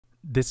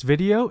This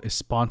video is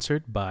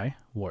sponsored by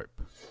Warp.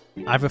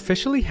 I've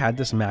officially had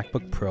this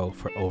MacBook Pro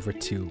for over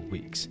 2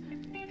 weeks,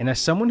 and as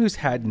someone who's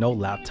had no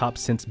laptop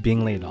since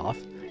being laid off,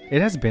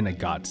 it has been a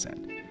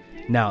godsend.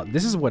 Now,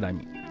 this is what I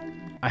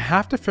mean. I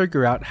have to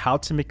figure out how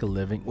to make a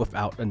living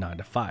without a 9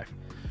 to 5,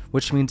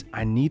 which means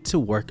I need to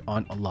work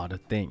on a lot of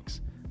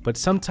things. But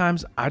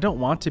sometimes I don't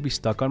want to be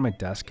stuck on my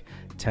desk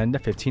 10 to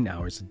 15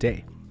 hours a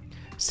day.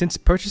 Since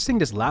purchasing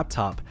this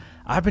laptop,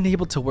 I've been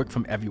able to work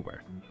from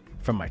everywhere.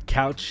 From my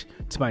couch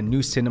to my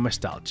new cinema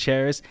style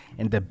chairs,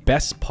 and the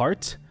best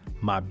part,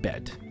 my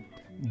bed.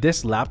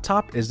 This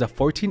laptop is the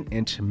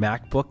 14-inch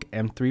MacBook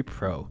M3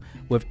 Pro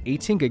with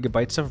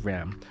 18GB of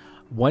RAM,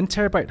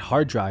 1TB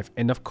hard drive,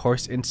 and of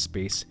course in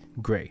space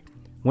gray.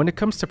 When it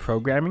comes to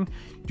programming,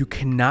 you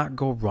cannot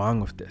go wrong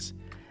with this.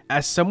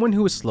 As someone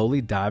who is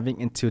slowly diving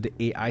into the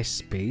AI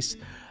space,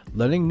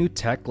 learning new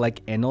tech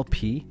like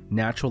NLP,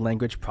 natural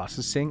language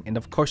processing, and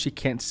of course you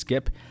can't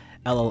skip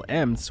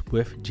LLMs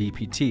with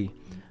GPT.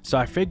 So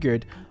I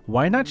figured,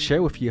 why not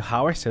share with you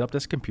how I set up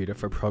this computer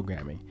for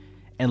programming?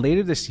 And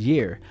later this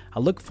year, I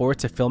look forward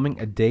to filming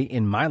a day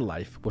in my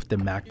life with the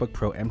MacBook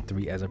Pro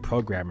M3 as a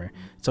programmer,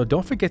 so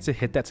don't forget to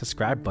hit that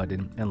subscribe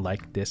button and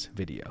like this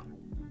video.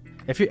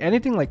 If you're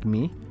anything like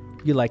me,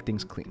 you like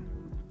things clean.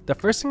 The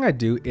first thing I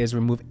do is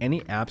remove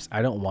any apps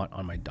I don't want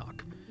on my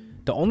dock.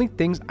 The only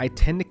things I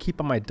tend to keep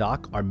on my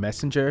dock are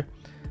Messenger,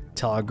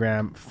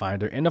 Telegram,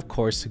 Finder, and of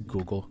course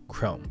Google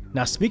Chrome.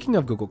 Now speaking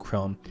of Google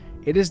Chrome,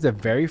 it is the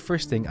very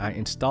first thing I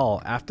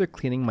install after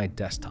cleaning my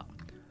desktop.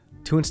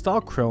 To install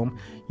Chrome,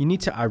 you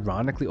need to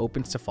ironically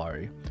open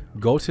Safari,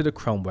 go to the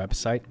Chrome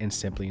website, and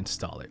simply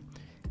install it.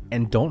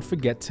 And don't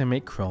forget to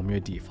make Chrome your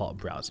default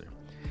browser.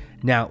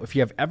 Now, if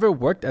you have ever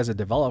worked as a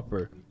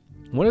developer,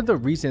 one of the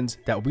reasons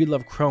that we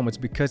love Chrome is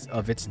because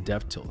of its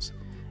dev tools.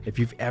 If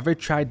you've ever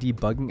tried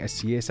debugging a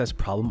CSS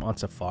problem on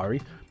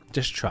Safari,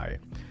 just try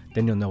it,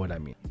 then you'll know what I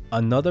mean.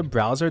 Another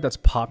browser that's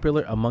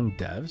popular among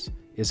devs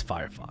is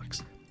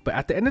Firefox. But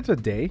at the end of the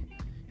day,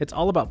 it's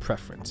all about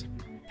preference.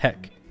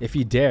 Heck, if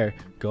you dare,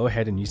 go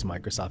ahead and use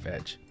Microsoft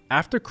Edge.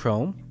 After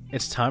Chrome,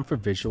 it's time for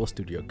Visual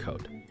Studio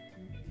Code.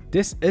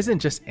 This isn't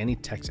just any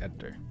text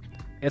editor.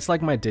 It's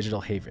like my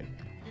digital haven.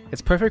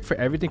 It's perfect for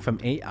everything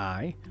from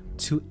AI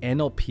to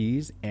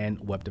NLPs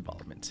and web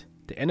development.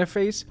 The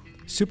interface,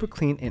 super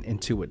clean and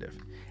intuitive.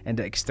 And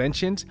the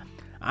extensions,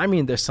 I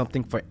mean there's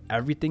something for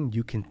everything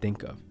you can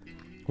think of.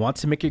 Want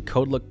to make your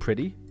code look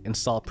pretty?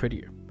 Install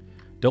Prettier.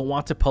 Don't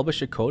want to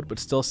publish your code but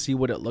still see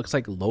what it looks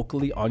like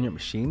locally on your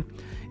machine?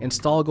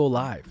 Install Go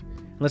Live.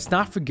 And let's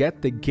not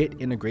forget the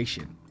Git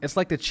integration. It's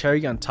like the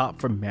cherry on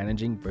top for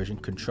managing version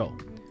control.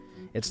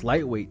 It's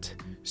lightweight,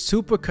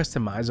 super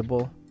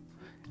customizable,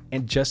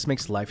 and just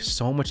makes life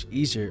so much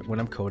easier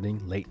when I'm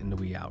coding late in the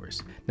wee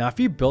hours. Now, if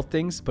you build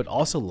things but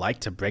also like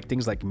to break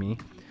things like me,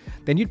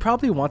 then you'd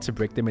probably want to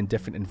break them in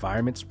different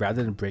environments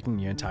rather than breaking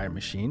your entire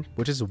machine,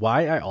 which is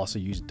why I also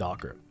use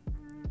Docker.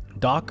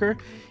 Docker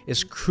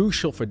is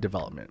crucial for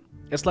development.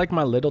 It's like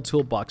my little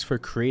toolbox for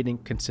creating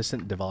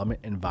consistent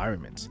development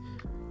environments.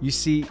 You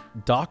see,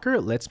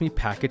 Docker lets me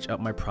package up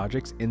my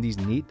projects in these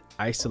neat,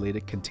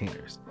 isolated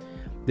containers.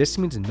 This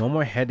means no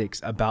more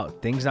headaches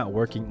about things not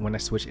working when I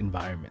switch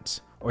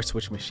environments or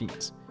switch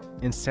machines.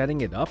 In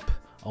setting it up,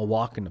 a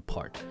walk in the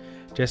park.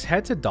 Just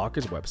head to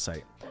Docker's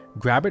website,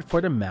 grab it for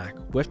the Mac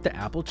with the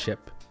Apple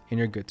chip, and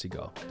you're good to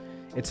go.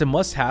 It's a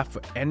must-have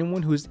for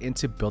anyone who's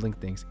into building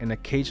things and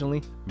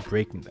occasionally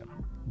breaking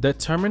them. The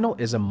terminal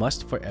is a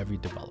must for every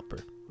developer.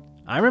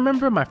 I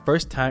remember my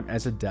first time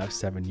as a dev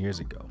 7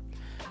 years ago.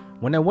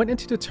 When I went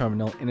into the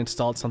terminal and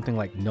installed something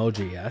like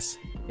Node.js,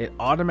 it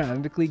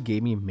automatically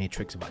gave me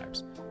Matrix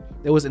vibes.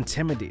 It was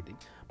intimidating,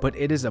 but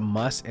it is a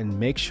must, and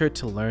make sure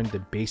to learn the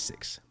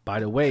basics.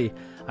 By the way,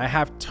 I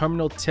have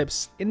terminal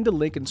tips in the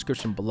link in the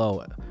description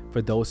below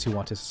for those who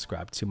want to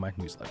subscribe to my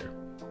newsletter.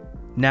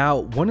 Now,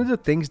 one of the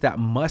things that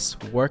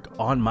must work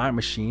on my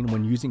machine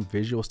when using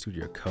Visual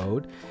Studio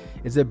Code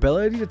is the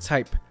ability to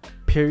type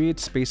period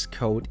space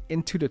code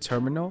into the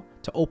terminal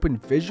to open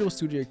Visual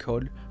Studio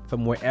Code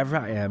from wherever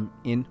I am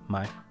in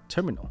my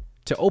terminal.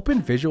 To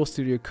open Visual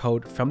Studio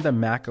Code from the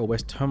Mac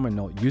OS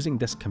terminal using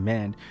this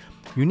command,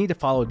 you need to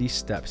follow these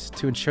steps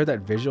to ensure that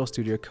Visual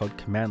Studio Code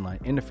command line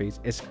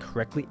interface is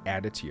correctly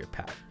added to your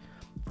path.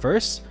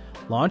 First,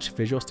 launch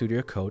Visual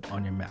Studio Code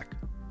on your Mac.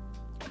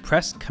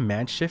 Press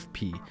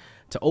Command-Shift-P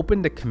to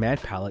open the command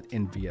palette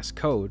in VS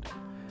Code.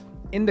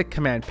 In the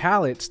command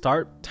palette,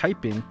 start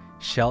typing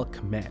shell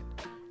command.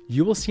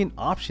 You will see an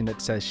option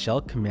that says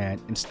shell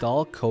command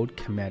install code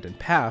command and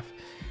path.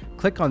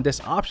 Click on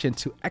this option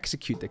to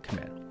execute the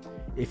command.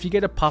 If you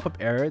get a pop-up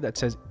error that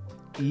says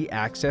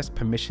e-access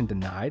permission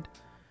denied,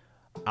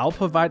 I'll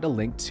provide a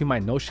link to my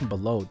Notion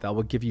below that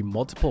will give you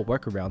multiple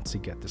workarounds to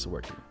get this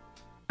working.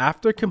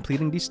 After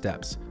completing these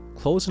steps,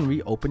 close and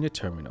reopen your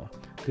terminal.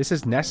 This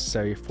is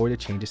necessary for the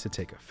changes to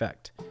take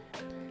effect.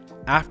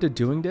 After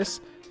doing this,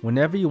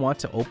 whenever you want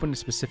to open a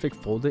specific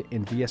folder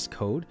in VS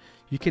Code,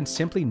 you can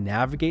simply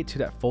navigate to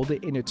that folder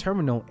in your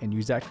terminal and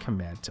use that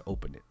command to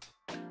open it.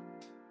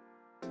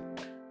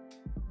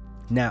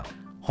 Now,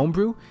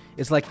 Homebrew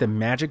is like the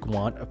magic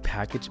wand of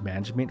package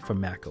management for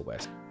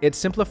macOS. It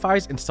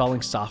simplifies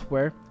installing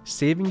software,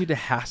 saving you the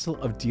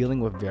hassle of dealing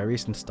with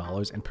various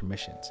installers and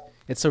permissions.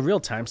 It's a real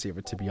time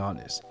saver, to be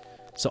honest.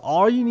 So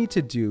all you need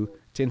to do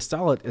to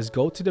install it is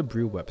go to the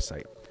Brew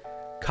website,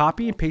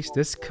 copy and paste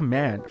this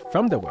command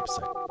from the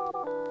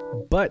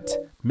website. But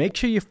make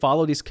sure you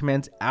follow these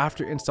commands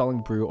after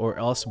installing Brew, or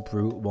else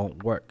Brew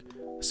won't work.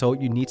 So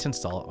you need to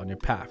install it on your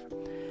path.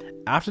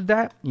 After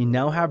that, you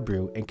now have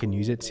Brew and can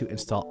use it to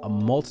install a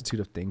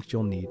multitude of things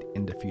you'll need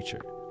in the future.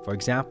 For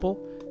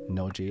example,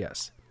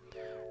 Node.js.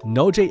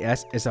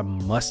 Node.js is a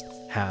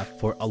must-have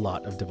for a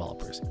lot of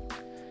developers.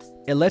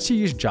 It lets you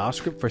use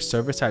JavaScript for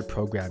server-side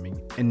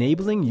programming,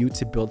 enabling you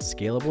to build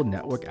scalable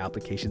network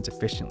applications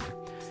efficiently.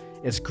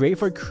 It's great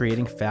for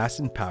creating fast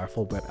and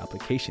powerful web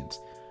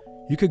applications.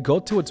 You could go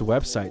to its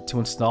website to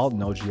install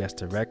Node.js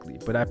directly,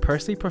 but I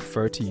personally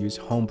prefer to use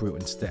Homebrew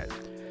instead,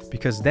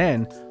 because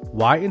then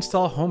why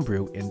install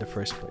Homebrew in the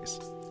first place?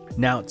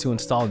 Now, to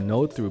install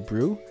Node through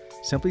Brew,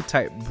 simply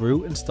type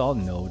brew install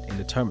node in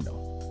the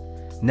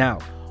terminal. Now,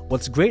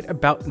 what's great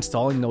about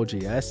installing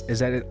Node.js is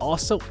that it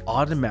also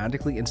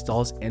automatically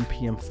installs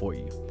NPM for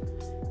you.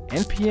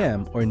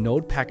 NPM, or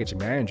Node Package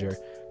Manager,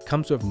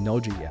 comes with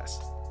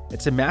Node.js.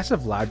 It's a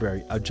massive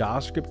library of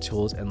JavaScript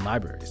tools and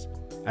libraries.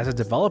 As a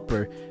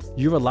developer,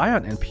 you rely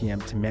on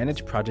NPM to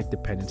manage project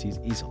dependencies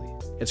easily.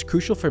 It's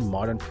crucial for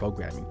modern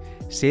programming,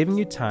 saving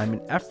you time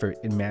and effort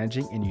in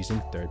managing and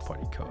using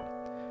third-party code.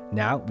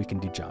 Now we can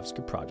do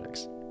JavaScript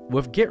projects.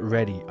 With Get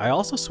Ready, I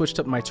also switched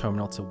up my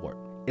terminal to Warp.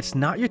 It's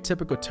not your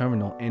typical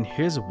terminal, and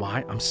here's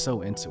why I'm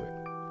so into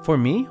it. For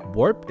me,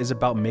 Warp is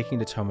about making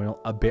the terminal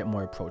a bit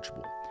more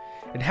approachable.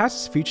 It has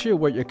this feature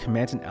where your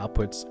commands and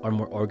outputs are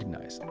more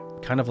organized,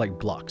 kind of like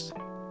blocks.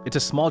 It's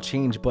a small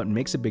change, but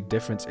makes a big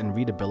difference in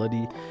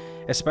readability,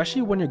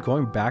 especially when you're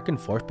going back and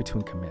forth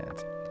between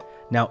commands.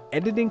 Now,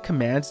 editing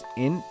commands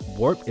in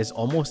Warp is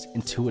almost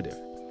intuitive.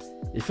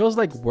 It feels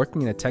like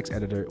working in a text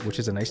editor, which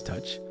is a nice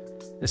touch,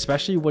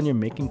 especially when you're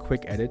making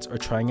quick edits or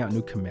trying out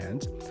new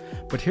commands.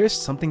 But here's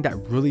something that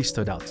really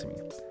stood out to me: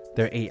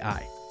 their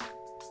AI.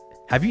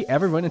 Have you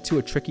ever run into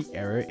a tricky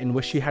error and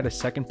wish you had a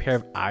second pair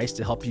of eyes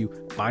to help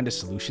you find a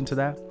solution to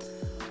that?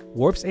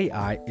 Warp's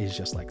AI is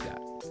just like that.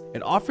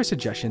 It offers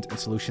suggestions and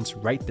solutions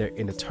right there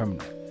in the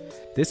terminal.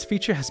 This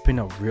feature has been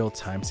a real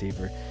time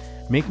saver,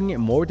 making it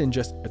more than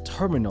just a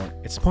terminal.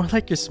 It's more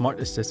like your smart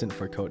assistant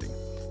for coding.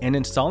 And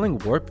installing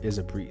Warp is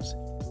a breeze.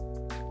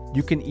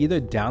 You can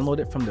either download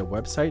it from their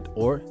website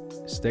or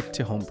stick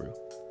to Homebrew.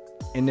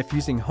 And if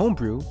using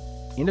Homebrew,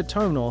 in the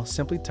terminal,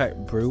 simply type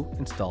brew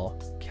install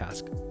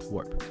cask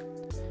warp.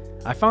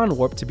 I found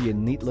Warp to be a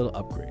neat little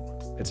upgrade.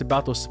 It's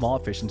about those small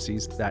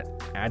efficiencies that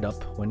add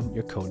up when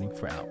you're coding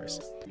for hours.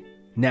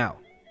 Now,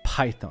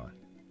 Python.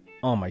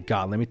 Oh my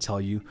god, let me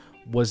tell you,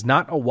 was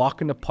not a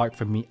walk in the park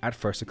for me at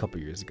first a couple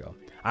years ago.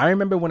 I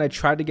remember when I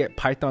tried to get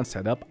Python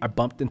set up, I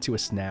bumped into a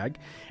snag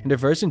and the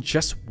version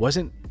just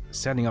wasn't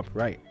setting up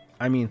right.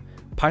 I mean,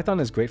 Python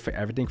is great for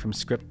everything from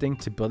scripting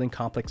to building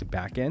complex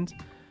backends,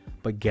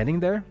 but getting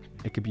there,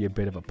 it could be a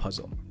bit of a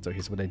puzzle. So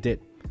here's what I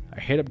did.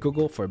 I hit up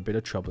Google for a bit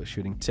of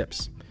troubleshooting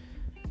tips.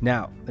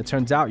 Now, it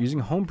turns out using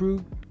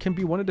Homebrew can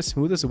be one of the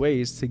smoothest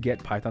ways to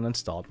get Python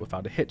installed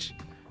without a hitch.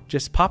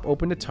 Just pop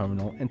open the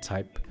terminal and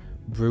type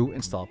brew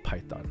install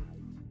Python.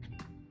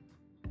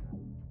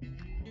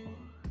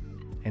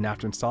 And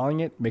after installing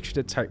it, make sure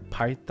to type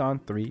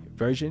Python 3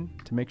 version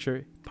to make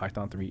sure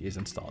Python 3 is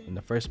installed in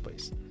the first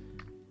place.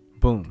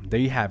 Boom, there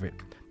you have it.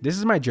 This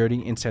is my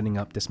journey in setting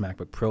up this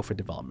MacBook Pro for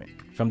development.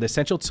 From the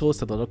essential tools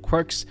to the little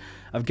quirks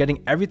of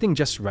getting everything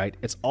just right,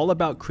 it's all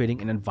about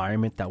creating an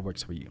environment that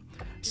works for you.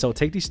 So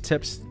take these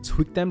tips,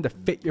 tweak them to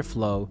fit your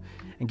flow,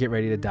 and get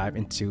ready to dive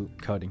into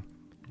coding.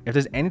 If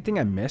there's anything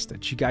I missed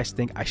that you guys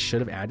think I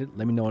should have added,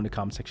 let me know in the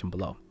comment section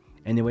below.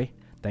 Anyway,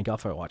 thank y'all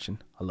for watching.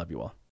 I love you all.